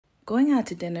going out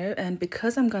to dinner, and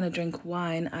because I'm gonna drink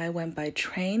wine, I went by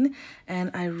train,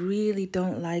 and I really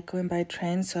don't like going by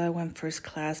train, so I went first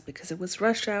class because it was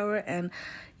rush hour, and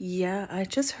yeah, I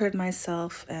just heard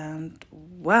myself, and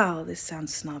wow, this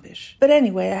sounds snobbish. But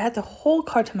anyway, I had the whole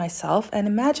car to myself, and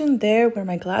imagine there where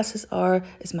my glasses are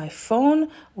is my phone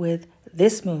with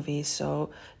this movie,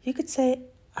 so you could say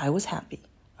I was happy.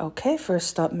 Okay, first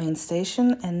stop main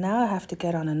station, and now I have to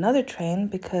get on another train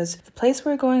because the place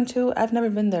we're going to, I've never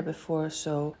been there before,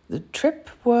 so the trip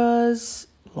was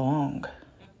long.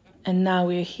 And now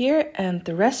we're here, and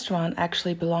the restaurant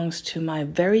actually belongs to my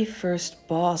very first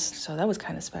boss, so that was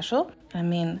kind of special. I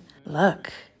mean,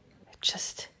 look,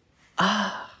 just,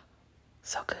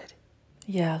 so good.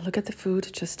 Yeah, look at the food,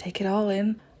 just take it all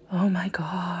in. Oh my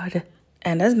God.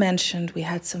 And as mentioned, we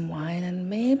had some wine and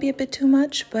maybe a bit too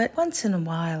much, but once in a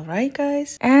while, right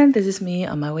guys? And this is me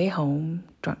on my way home,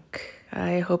 drunk.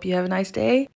 I hope you have a nice day.